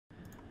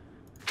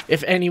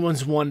If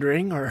anyone's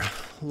wondering or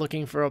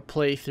looking for a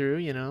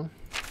playthrough, you know.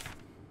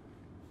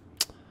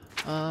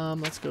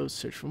 Let's go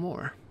search for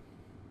more.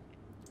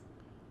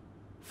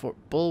 Fort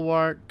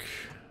Bulwark.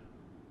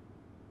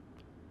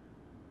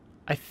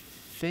 I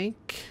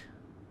think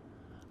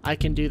I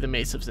can do the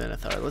Mace of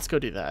Zenithar. Let's go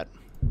do that.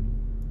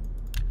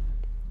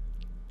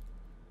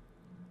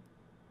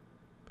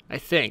 I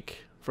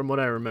think, from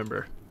what I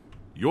remember.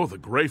 You're the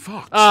Grey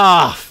Fox.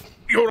 Ah!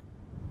 You're...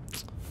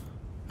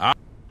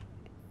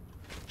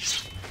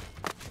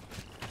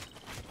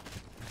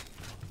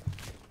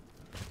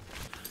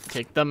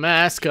 Take the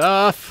mask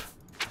off.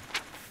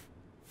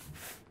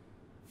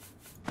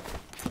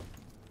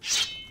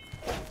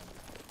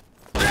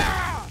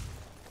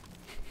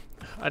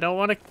 I don't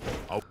want to...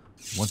 Oh,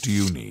 what do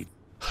you need?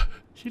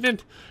 He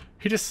didn't...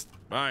 He just...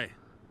 Bye.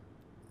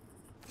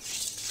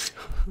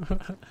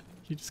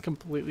 He just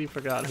completely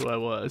forgot who I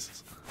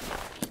was.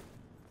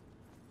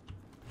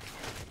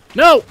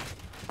 No!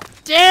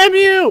 Damn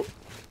you!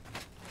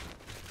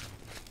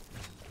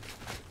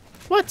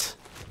 What?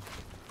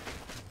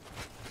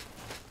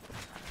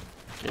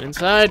 Get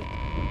inside.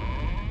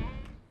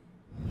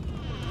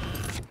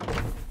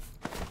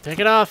 Take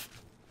it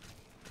off.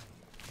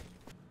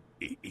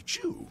 It's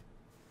you.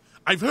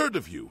 I've heard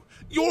of you.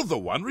 You're the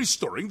one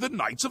restoring the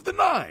Knights of the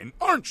Nine,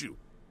 aren't you?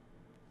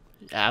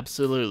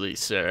 Absolutely,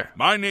 sir.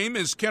 My name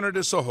is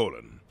Kennardus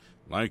Aholan.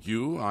 Like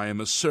you, I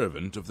am a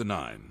servant of the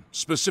Nine,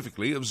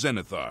 specifically of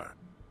Zenithar.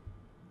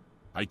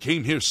 I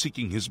came here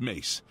seeking his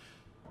mace.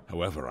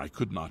 However, I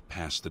could not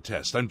pass the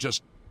test.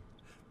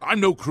 I'm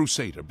no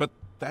crusader, but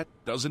that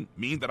doesn't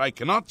mean that I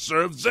cannot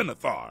serve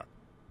Zenithar.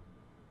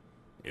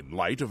 In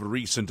light of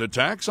recent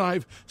attacks,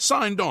 I've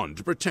signed on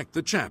to protect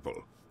the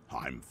chapel.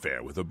 I'm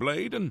fair with a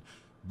blade, and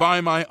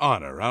by my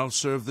honor, I'll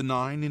serve the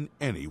Nine in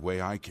any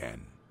way I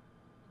can.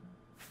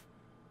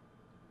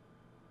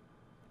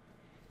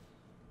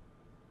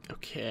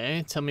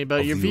 Okay, tell me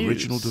about your Of the views.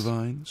 original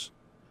divines,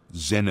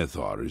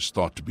 Zenithar is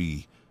thought to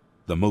be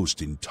the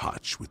most in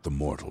touch with the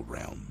mortal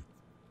realm.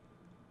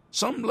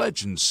 Some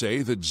legends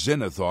say that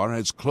Zenithar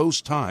has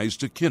close ties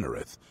to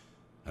Kinnereth,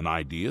 an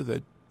idea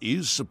that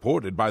is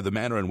supported by the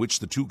manner in which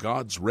the two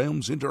gods'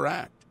 realms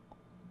interact.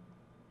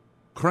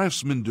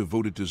 Craftsmen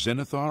devoted to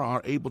Zenithar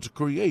are able to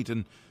create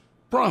and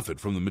profit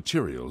from the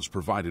materials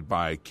provided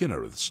by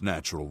Kinnereth's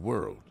natural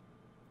world.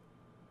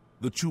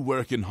 The two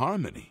work in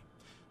harmony,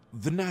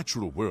 the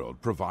natural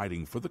world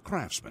providing for the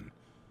craftsman.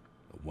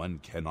 One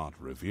cannot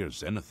revere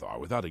Zenithar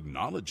without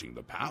acknowledging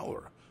the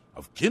power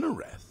of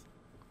Kinnereth.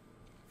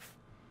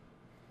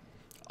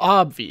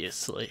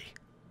 Obviously.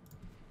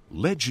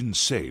 Legends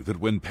say that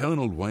when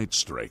Pelennor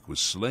Whitestrike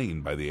was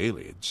slain by the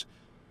Ayleids,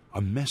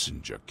 a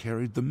messenger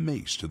carried the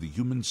mace to the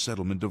human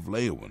settlement of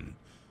Leyawiin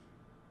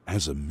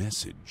as a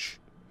message.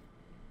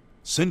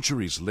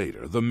 Centuries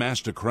later, the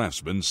master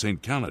craftsman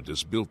St.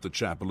 Calidus built the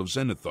Chapel of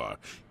Zenithar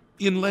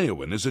in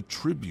Leyawiin as a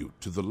tribute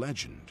to the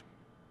legend.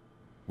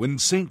 When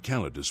St.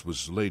 Calidus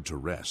was laid to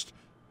rest,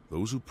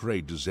 those who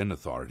prayed to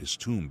Zenithar at his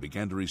tomb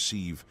began to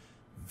receive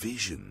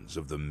visions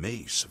of the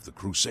mace of the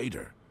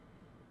Crusader.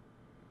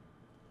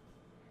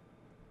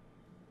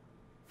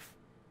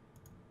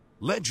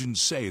 Legends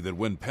say that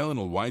when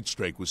Pelennor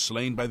Whitestrike was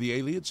slain by the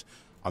Ayleids,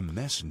 a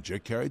messenger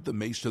carried the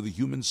mace to the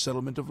human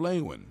settlement of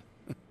Leyawiin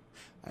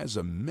as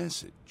a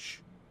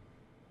message.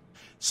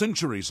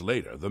 Centuries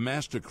later, the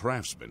master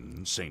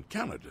craftsman, St.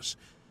 Calidus,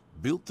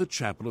 built the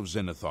Chapel of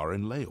Zenithar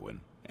in Leyawiin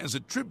as a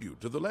tribute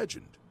to the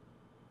legend.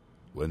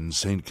 When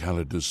St.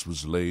 Calidus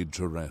was laid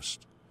to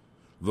rest,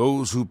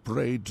 those who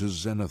prayed to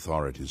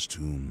Zenithar at his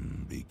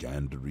tomb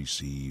began to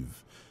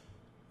receive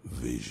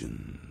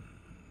visions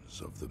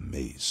of the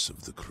mace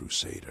of the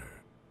Crusader.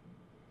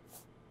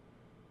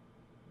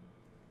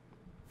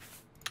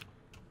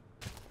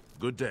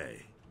 Good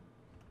day.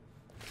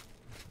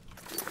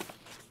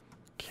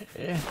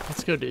 Okay,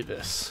 let's go do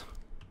this.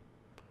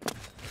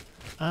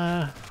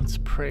 Let's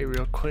pray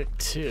real quick,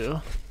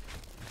 too.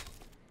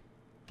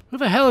 Who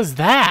the hell is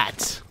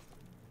that?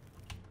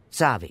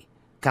 Savi,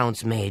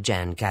 Count's mage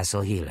and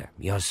castle healer,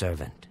 your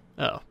servant.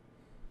 Oh.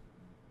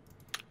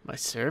 My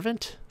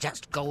servant?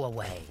 Just go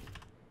away.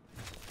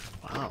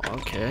 Wow,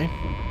 okay.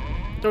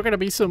 They're gonna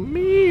be so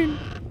mean.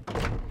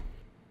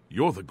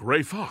 You're the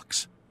Grey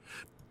Fox.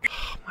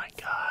 Oh my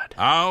god.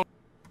 How?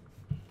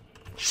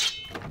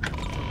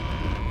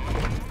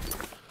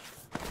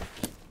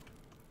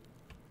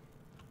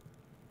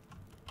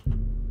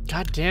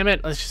 God damn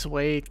it, let's just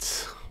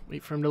wait.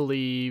 Wait for him to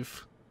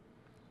leave.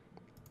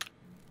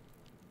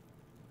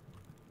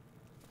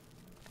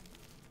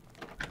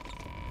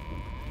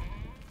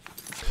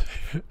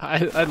 I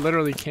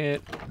literally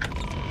can't.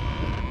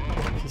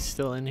 He's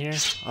still in here?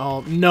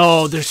 Oh,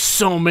 no, there's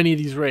so many of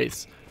these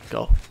wraiths.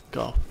 Go,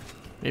 go.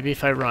 Maybe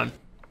if I run.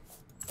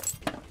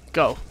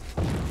 Go.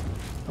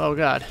 Oh,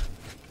 God.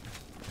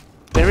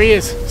 There he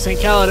is, St.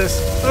 Calidus.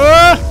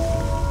 Ah!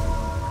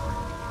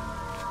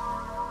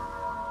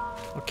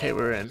 Okay,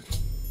 we're in.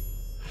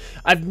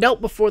 I've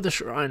knelt before the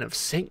shrine of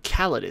St.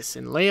 Calidus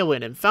in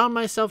Leyawiin and found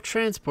myself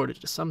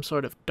transported to some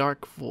sort of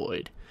dark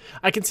void.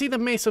 I can see the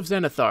Mace of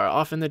Zenithar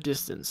off in the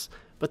distance,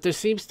 but there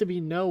seems to be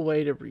no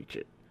way to reach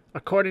it.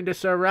 According to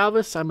Sir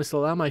Ralvis, I must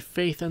allow my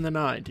faith in the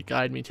Nine to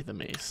guide me to the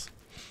mace.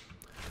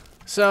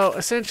 So,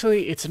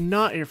 essentially, it's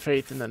not your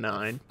faith in the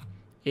Nine.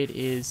 It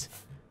is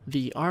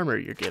the armor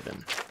you're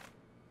given.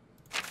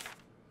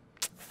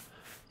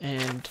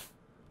 And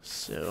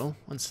so,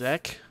 one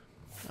sec.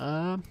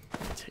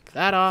 Take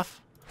that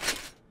off.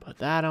 Put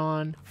that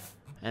on.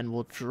 And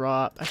we'll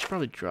drop... I should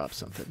probably drop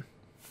something.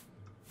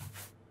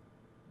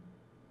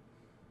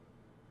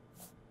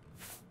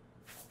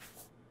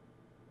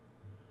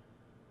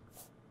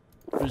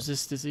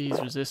 Resist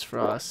disease, resist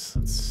frost.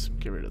 Let's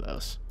get rid of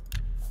those.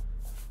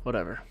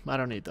 Whatever. I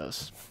don't need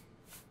those.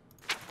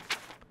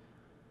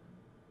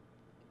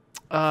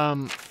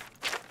 There's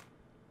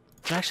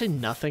actually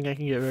nothing I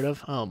can get rid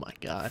of. Oh my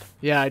god.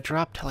 Yeah, I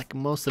dropped like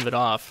most of it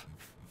off.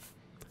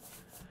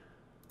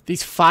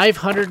 These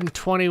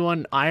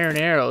 521 iron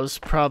arrows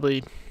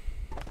probably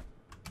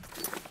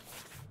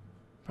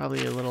a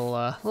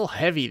little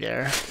heavy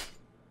there.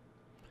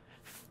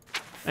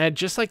 And I'd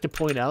just like to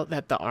point out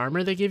that the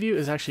armor they give you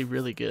is actually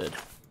really good.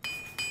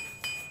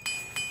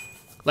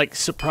 Like,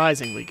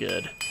 surprisingly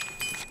good.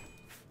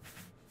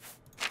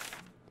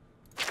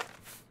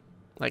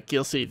 Like,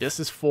 you'll see, this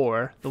is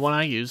 4. The one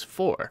I use,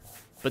 4.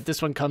 But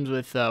this one comes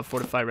with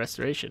Fortify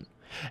Restoration.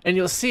 And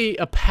you'll see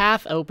a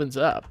path opens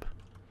up.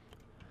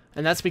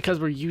 And that's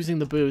because we're using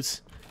the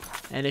boots.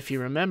 And if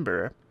you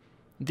remember,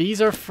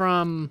 these are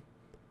from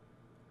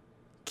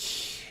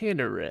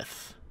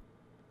Kinnereth.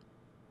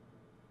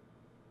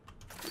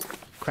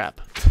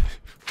 Crap.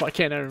 Why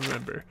can't I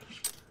remember?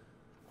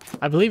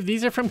 I believe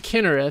these are from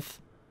Kinnereth.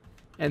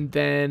 And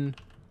then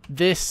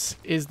this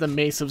is the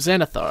Mace of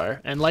Zenithar.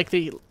 And like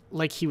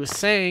he was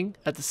saying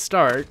at the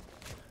start,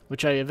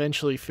 which I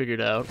eventually figured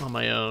out on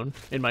my own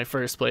in my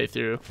first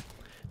playthrough,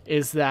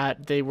 is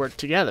that they work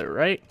together,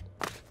 right?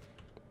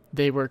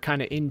 They were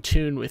kind of in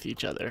tune with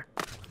each other.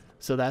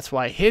 So that's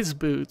why his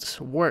boots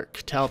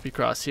work to help you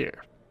cross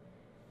here.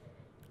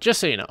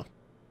 Just so you know,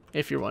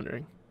 if you're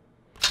wondering.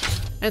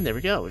 And there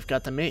we go, we've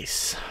got the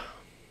mace.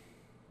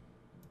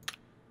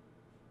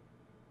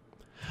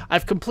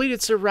 I've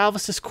completed Sir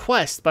Ralvis's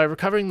quest by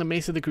recovering the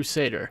Mace of the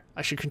Crusader.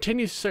 I should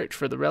continue to search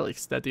for the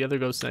relics that the other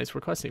Ghost Knights were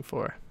questing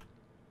for.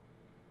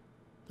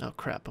 Oh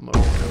crap, I'm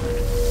overcovered.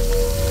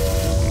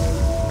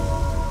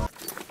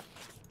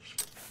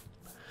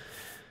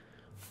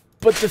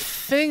 But the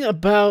thing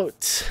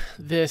about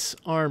this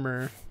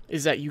armor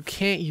is that you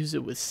can't use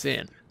it with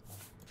sin.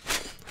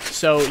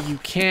 So you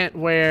can't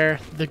wear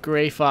the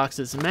Grey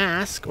Fox's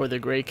mask, or the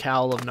Grey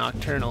Cowl of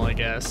Nocturnal, I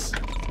guess.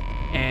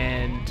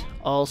 And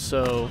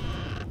also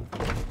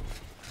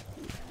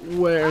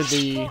wear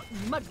the...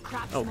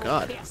 Oh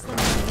god.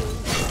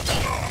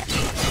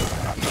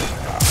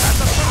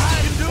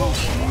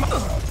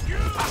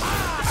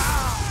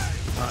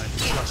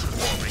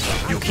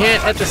 You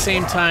can't at the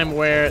same time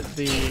wear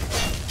the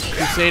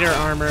Crusader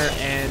armor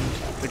and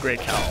the Grey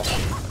Cowl.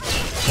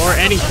 Or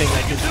anything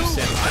that gives you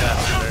sin, for that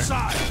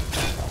matter.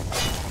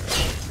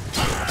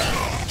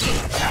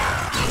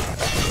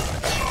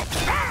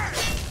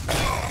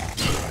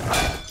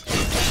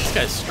 This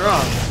guy's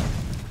strong.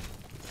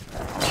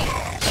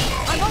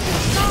 I'm on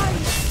your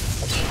side!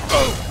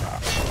 Oh!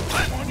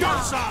 I'm on your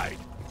side!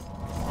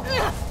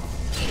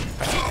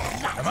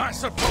 Am I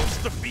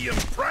supposed to be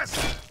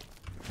impressed?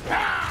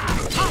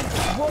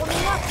 I'm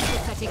warming up, you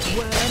pathetic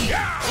worm.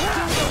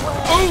 Kill the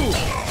worm.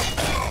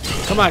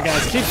 Ooh! Come on,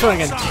 guys, keep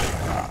swinging.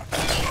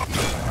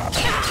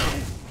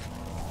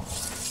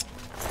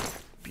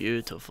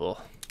 Beautiful.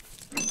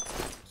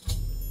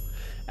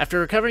 After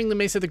recovering the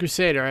Mace of the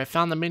Crusader, I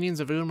found the minions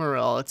of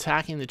Umaril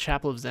attacking the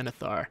Chapel of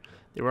Zenithar.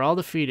 They were all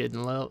defeated,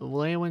 and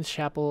Leowin's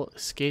chapel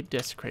escaped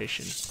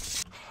desecration.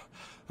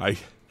 I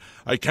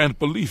can't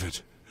believe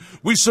it.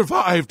 We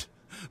survived!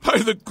 By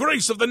the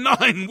grace of the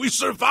Nine, we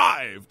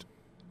survived!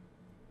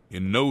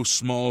 In no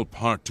small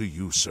part to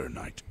you, Sir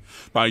Knight.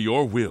 By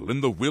your will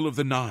and the will of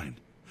the Nine,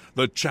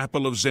 the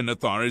Chapel of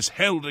Zenithar is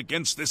held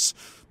against this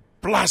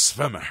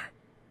blasphemer.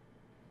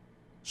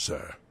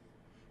 Sir,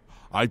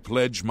 I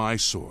pledge my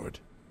sword.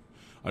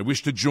 I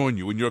wish to join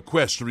you in your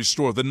quest to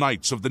restore the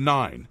Knights of the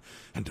Nine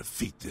and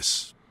defeat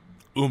this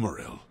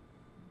Umaril.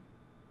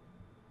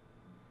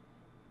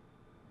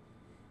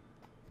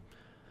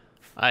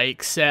 I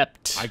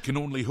accept. I can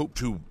only hope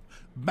to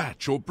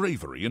match your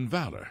bravery and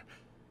valor.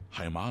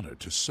 I am honored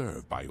to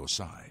serve by your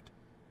side.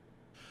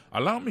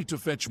 Allow me to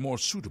fetch more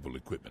suitable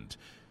equipment.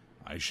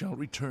 I shall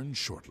return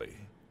shortly.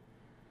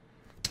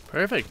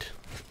 Perfect.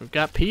 We've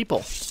got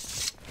people.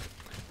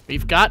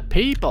 We've got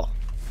people.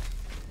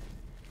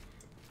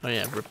 Oh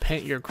yeah,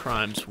 repent your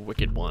crimes,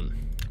 wicked one.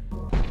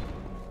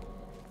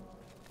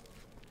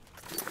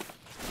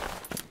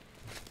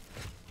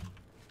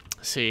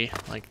 See,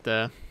 like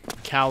the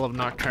Cowl of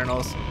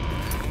Nocturnals,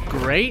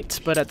 great,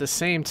 but at the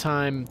same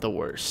time, the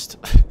worst.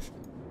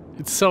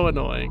 It's so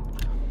annoying.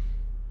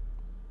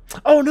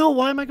 Oh no,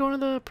 why am I going to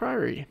the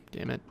Priory?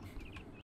 Damn it.